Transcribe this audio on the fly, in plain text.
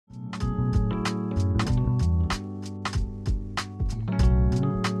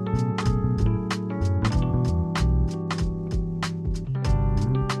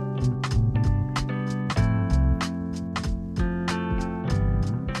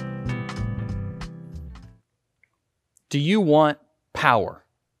Do you want power?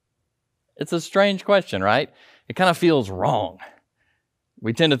 It's a strange question, right? It kind of feels wrong.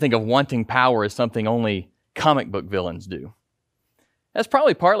 We tend to think of wanting power as something only comic book villains do. That's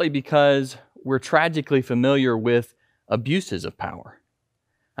probably partly because we're tragically familiar with abuses of power.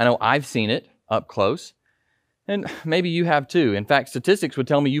 I know I've seen it up close, and maybe you have too. In fact, statistics would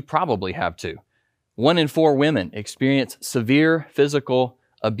tell me you probably have too. 1 in 4 women experience severe physical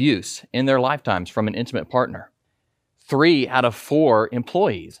abuse in their lifetimes from an intimate partner. 3 out of 4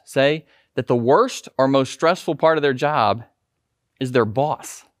 employees say that the worst or most stressful part of their job is their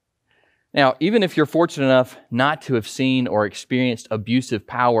boss. Now, even if you're fortunate enough not to have seen or experienced abusive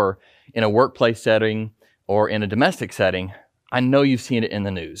power in a workplace setting or in a domestic setting, I know you've seen it in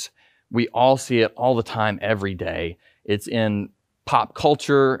the news. We all see it all the time, every day. It's in pop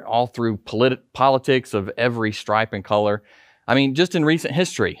culture, all through politics of every stripe and color. I mean, just in recent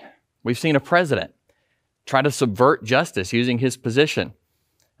history, we've seen a president try to subvert justice using his position,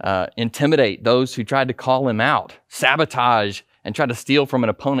 intimidate those who tried to call him out, sabotage and try to steal from an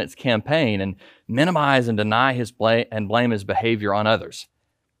opponent's campaign, and minimize and deny his blame his behavior on others.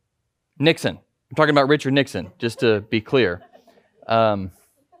 Nixon, I'm talking about Richard Nixon, just to be clear.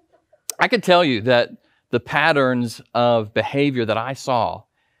 I could tell you that the patterns of behavior that I saw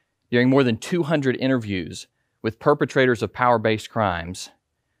during more than 200 interviews with perpetrators of power-based crimes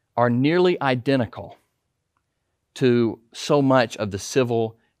are nearly identical to so much of the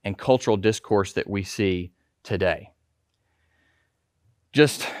civil and cultural discourse that we see today.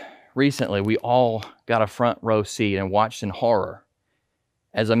 Just recently, we all got a front row seat and watched in horror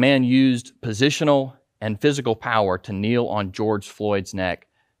as a man used positional and physical power to kneel on George Floyd's neck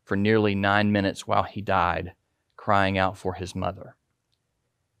for nearly 9 minutes while he died, crying out for his mother.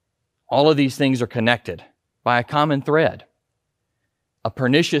 All of these things are connected by a common thread: a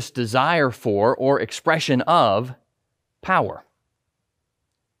pernicious desire for or expression of power.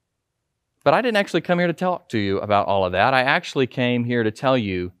 But I didn't actually come here to talk to you about all of that. I actually came here to tell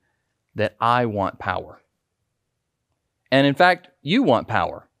you that I want power. And in fact, you want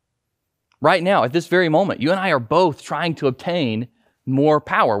power. Right now, at this very moment, you and I are both trying to obtain more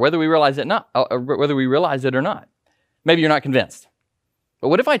power, whether we realize it or not. Maybe you're not convinced. But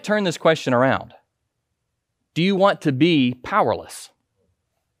what if I turn this question around? Do you want to be powerless?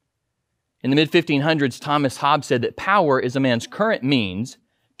 In the mid-1500s, Thomas Hobbes said that power is a man's current means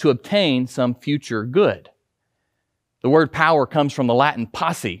to obtain some future good. The word power comes from the Latin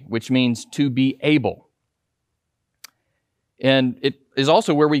posse, which means to be able. And it is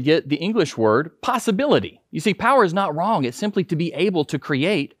also where we get the English word possibility. You see, power is not wrong. It's simply to be able to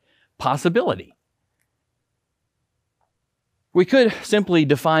create possibility. We could simply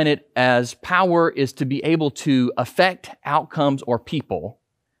define it as power is to be able to affect outcomes or people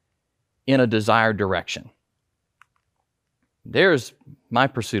in a desired direction. There's my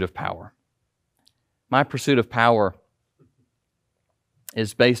pursuit of power. My pursuit of power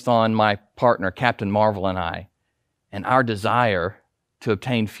is based on my partner, Captain Marvel, and our desire to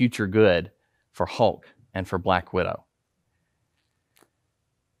obtain future good for Hulk and for Black Widow.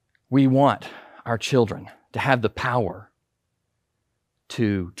 We want our children to have the power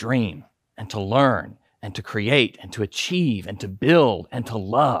to dream and to learn and to create and to achieve and to build and to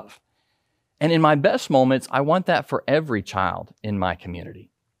love. And in my best moments, I want that for every child in my community.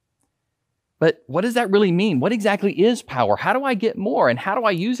 But what does that really mean? What exactly is power? How do I get more? And how do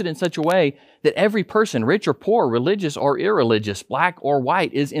I use it in such a way that every person, rich or poor, religious or irreligious, black or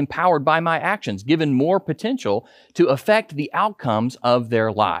white, is empowered by my actions, given more potential to affect the outcomes of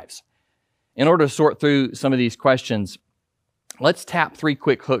their lives? In order to sort through some of these questions, let's tap 3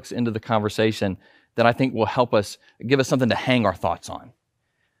 quick hooks into the conversation that I think will help us, give us something to hang our thoughts on.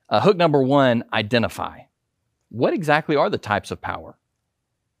 Hook number 1, identify. What exactly are the types of power?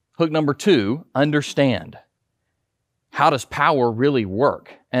 Hook number 2, understand. How does power really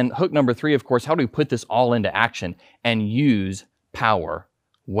work? And hook number 3, of course, how do we put this all into action and use power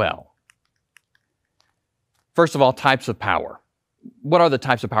well? First of all, types of power. What are the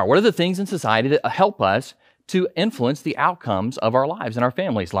types of power? What are the things in society that help us to influence the outcomes of our lives and our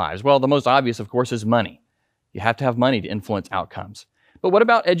families' lives? Well, the most obvious, of course, is money. You have to have money to influence outcomes. But what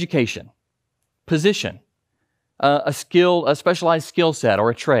about education, position, a specialized skill set or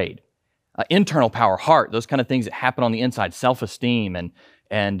a trade, internal power, heart, those kind of things that happen on the inside, self-esteem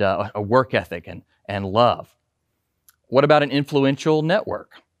and a work ethic and love? What about an influential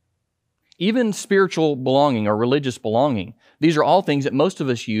network? Even spiritual belonging or religious belonging. These are all things that most of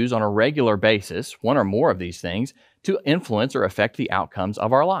us use on a regular basis, one or more of these things, to influence or affect the outcomes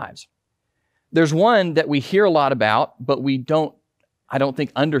of our lives. There's one that we hear a lot about, but I don't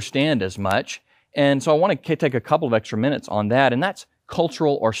think understand as much, And so I want to take a couple of extra minutes on that, and that's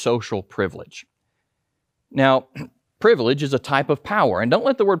cultural or social privilege. Now, privilege is a type of power, and don't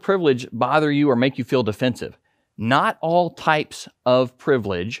let the word privilege bother you or make you feel defensive. Not all types of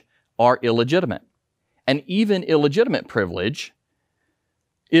privilege are illegitimate. And even illegitimate privilege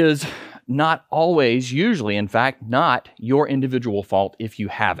is not always, usually, in fact, not your individual fault if you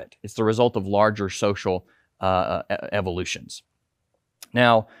have it. It's the result of larger social evolutions.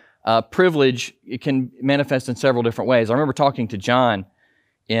 Now, privilege, it can manifest in several different ways. I remember talking to John,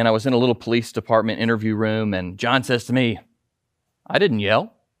 and I was in a little police department interview room, and John says to me, "I didn't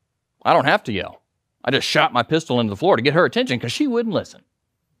yell. I don't have to yell. I just shot my pistol into the floor to get her attention because she wouldn't listen."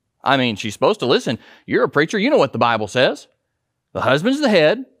 I mean, she's supposed to listen. You're a preacher. You know what the Bible says. The husband's the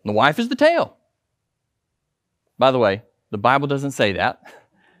head, and the wife is the tail. By the way, the Bible doesn't say that.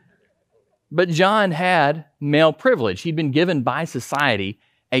 But John had male privilege. He'd been given by society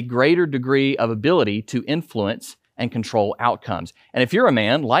a greater degree of ability to influence and control outcomes. And if you're a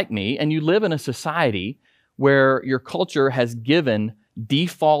man like me and you live in a society where your culture has given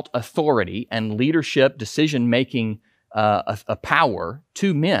default authority and leadership, decision-making a power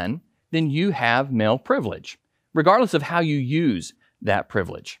to men, then you have male privilege, regardless of how you use that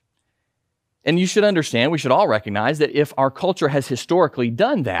privilege. And you should understand, we should all recognize that if our culture has historically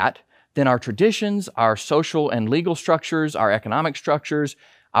done that, then our traditions, our social and legal structures, our economic structures,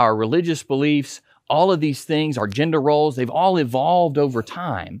 our religious beliefs, all of these things, our gender roles, they've all evolved over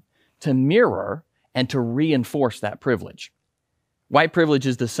time to mirror and to reinforce that privilege. White privilege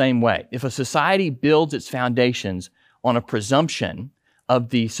is the same way. If a society builds its foundations on a presumption of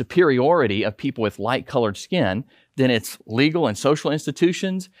the superiority of people with light-colored skin, then its legal and social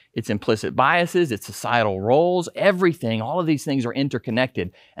institutions, its implicit biases, its societal roles, everything, all of these things are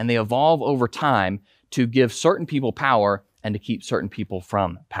interconnected, and they evolve over time to give certain people power and to keep certain people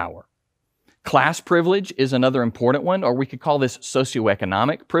from power. Class privilege is another important one, or we could call this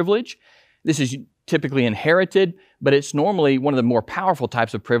socioeconomic privilege. This is typically inherited, but it's normally one of the more powerful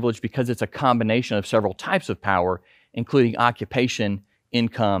types of privilege because it's a combination of several types of power, including occupation,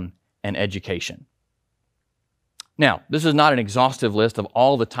 income, and education. Now, this is not an exhaustive list of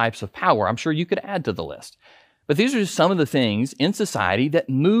all the types of power. I'm sure you could add to the list. But these are just some of the things in society that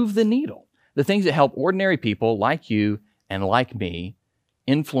move the needle, the things that help ordinary people like you and like me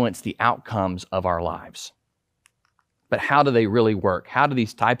influence the outcomes of our lives. But how do they really work? How do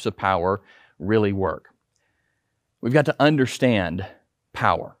these types of power really work? We've got to understand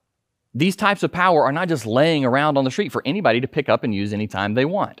power. These types of power are not just laying around on the street for anybody to pick up and use anytime they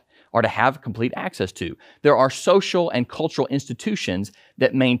want or to have complete access to. There are social and cultural institutions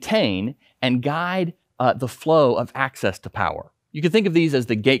that maintain and guide the flow of access to power. You can think of these as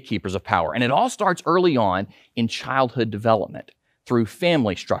the gatekeepers of power, and it all starts early on in childhood development through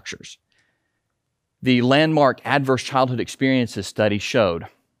family structures. The landmark Adverse Childhood Experiences study showed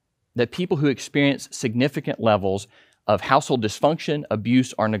that people who experience significant levels of household dysfunction,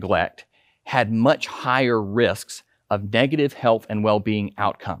 abuse, or neglect had much higher risks of negative health and well-being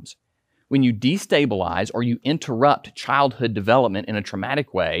outcomes. When you destabilize or you interrupt childhood development in a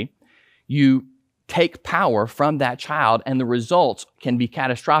traumatic way, you take power from that child, and the results can be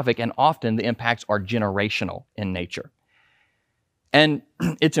catastrophic, and often the impacts are generational in nature. And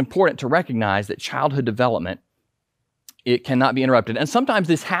it's important to recognize that childhood development, it cannot be interrupted. And sometimes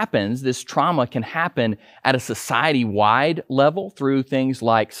this happens, this trauma can happen at a society-wide level through things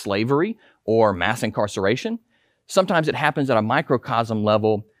like slavery or mass incarceration. Sometimes it happens at a microcosm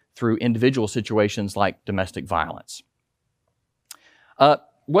level through individual situations like domestic violence.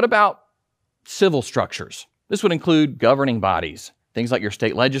 What about civil structures? This would include governing bodies, things like your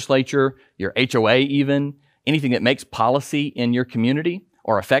state legislature, your HOA even, anything that makes policy in your community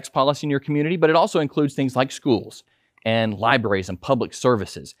or affects policy in your community, but it also includes things like schools and libraries and public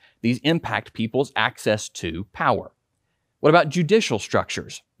services. These impact people's access to power. What about judicial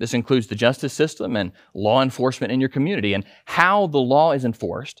structures? This includes the justice system and law enforcement in your community, and how the law is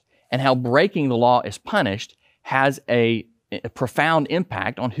enforced and how breaking the law is punished has a profound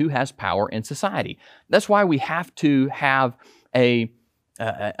impact on who has power in society. That's why we have to have a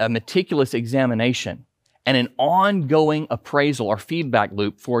meticulous examination and an ongoing appraisal or feedback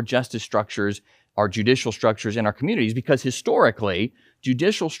loop for justice structures or judicial structures in our communities, because historically,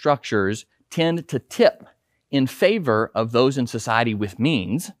 judicial structures tend to tip in favor of those in society with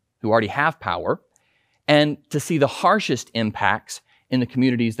means, who already have power, and to see the harshest impacts in the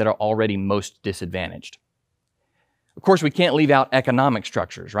communities that are already most disadvantaged. Of course, we can't leave out economic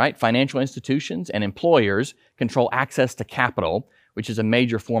structures, right? Financial institutions and employers control access to capital, which is a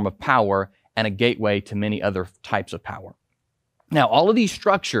major form of power and a gateway to many other types of power. Now, all of these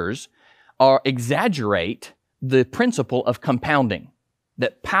structures exaggerate the principle of compounding,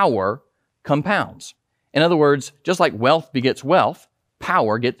 that power compounds. In other words, just like wealth begets wealth,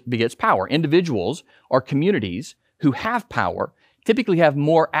 power begets power. Individuals or communities who have power typically have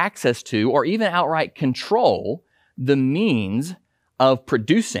more access to, or even outright control, the means of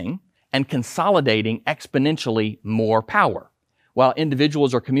producing and consolidating exponentially more power. While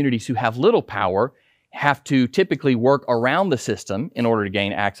individuals or communities who have little power have to typically work around the system in order to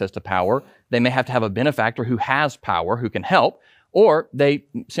gain access to power. They may have to have a benefactor who has power, who can help, or they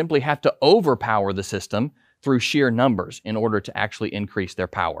simply have to overpower the system through sheer numbers in order to actually increase their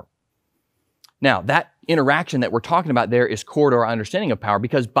power. Now, that interaction that we're talking about there is core to our understanding of power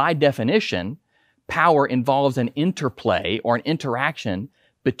because by definition, power involves an interplay or an interaction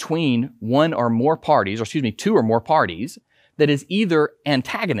between two or more parties that is either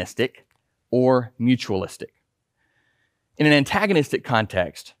antagonistic or mutualistic. In an antagonistic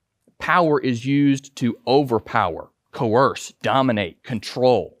context, power is used to overpower, coerce, dominate,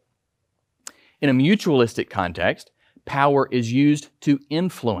 control. In a mutualistic context, power is used to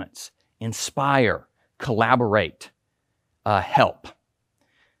influence, inspire, collaborate, help.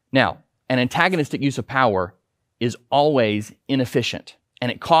 Now, an antagonistic use of power is always inefficient, and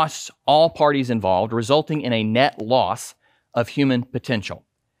it costs all parties involved, resulting in a net loss of human potential.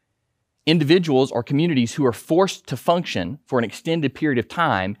 Individuals or communities who are forced to function for an extended period of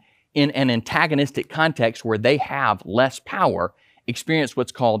time in an antagonistic context where they have less power experience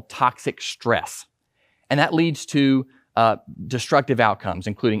what's called toxic stress. And that leads to destructive outcomes,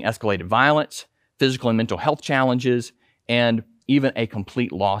 including escalated violence, physical and mental health challenges, and even a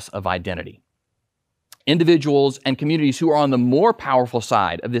complete loss of identity. Individuals and communities who are on the more powerful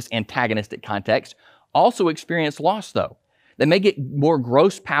side of this antagonistic context also experience loss, though. They may get more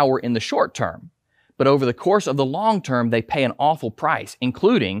gross power in the short term, but over the course of the long term, they pay an awful price,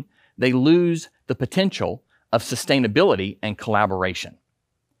 including they lose the potential of sustainability and collaboration.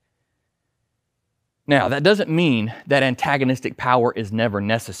 Now, that doesn't mean that antagonistic power is never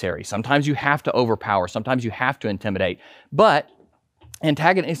necessary. Sometimes you have to overpower, sometimes you have to intimidate, but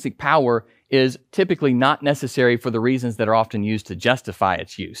antagonistic power is typically not necessary for the reasons that are often used to justify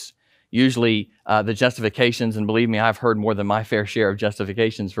its use. Usually the justifications, and believe me, I've heard more than my fair share of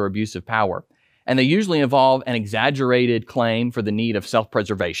justifications for abuse of power. And they usually involve an exaggerated claim for the need of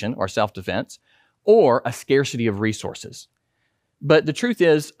self-preservation or self-defense, or a scarcity of resources. But the truth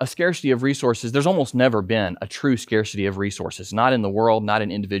is, a scarcity of resources, there's almost never been a true scarcity of resources, not in the world, not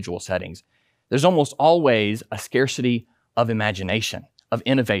in individual settings. There's almost always a scarcity of imagination, of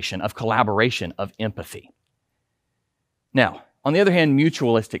innovation, of collaboration, of empathy. Now, on the other hand,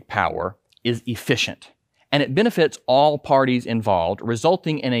 mutualistic power is efficient, and it benefits all parties involved,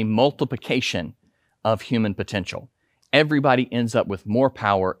 resulting in a multiplication of human potential. Everybody ends up with more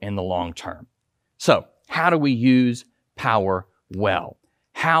power in the long term. So, how do we use power well?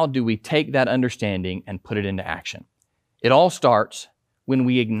 How do we take that understanding and put it into action? It all starts when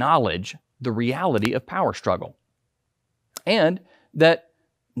we acknowledge the reality of power struggle, and that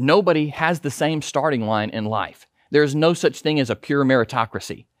nobody has the same starting line in life. There's no such thing as a pure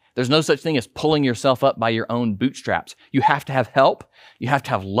meritocracy. There's no such thing as pulling yourself up by your own bootstraps. You have to have help. You have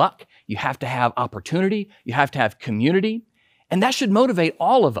to have luck. You have to have opportunity. You have to have community. And that should motivate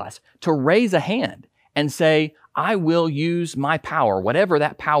all of us to raise a hand and say, I will use my power, whatever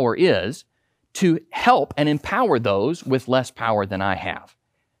that power is, to help and empower those with less power than I have.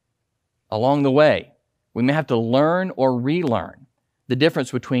 Along the way, we may have to learn or relearn the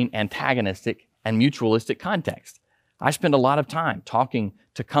difference between antagonistic and mutualistic context. I spend a lot of time talking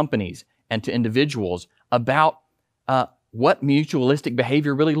to companies and to individuals about what mutualistic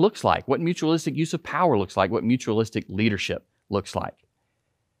behavior really looks like, what mutualistic use of power looks like, what mutualistic leadership looks like.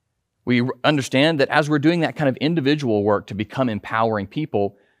 We understand that as we're doing that kind of individual work to become empowering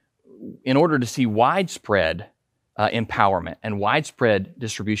people, in order to see widespread empowerment and widespread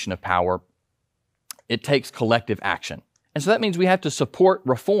distribution of power, it takes collective action. And so that means we have to support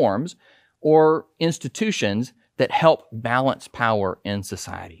reforms or institutions that help balance power in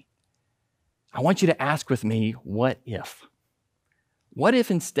society. I want you to ask with me, what if? What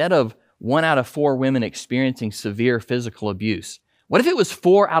if instead of 1 out of 4 women experiencing severe physical abuse, what if it was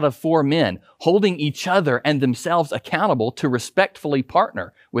 4 out of 4 men holding each other and themselves accountable to respectfully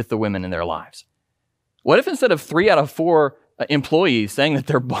partner with the women in their lives? What if instead of 3 out of 4 employees saying that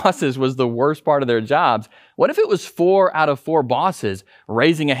their bosses was the worst part of their jobs, what if it was 4 out of 4 bosses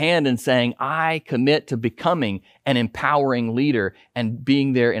raising a hand and saying, I commit to becoming an empowering leader and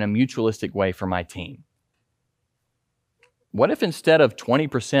being there in a mutualistic way for my team? What if instead of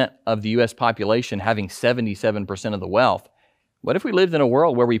 20% of the U.S. population having 77% of the wealth, What if we lived in a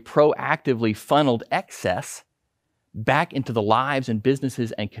world where we proactively funneled excess back into the lives and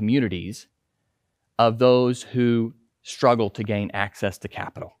businesses and communities of those who struggle to gain access to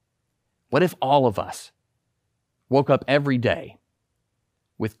capital? What if all of us woke up every day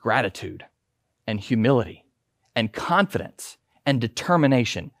with gratitude and humility and confidence and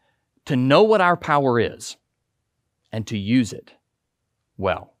determination to know what our power is and to use it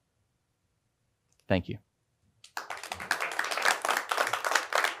well? Thank you.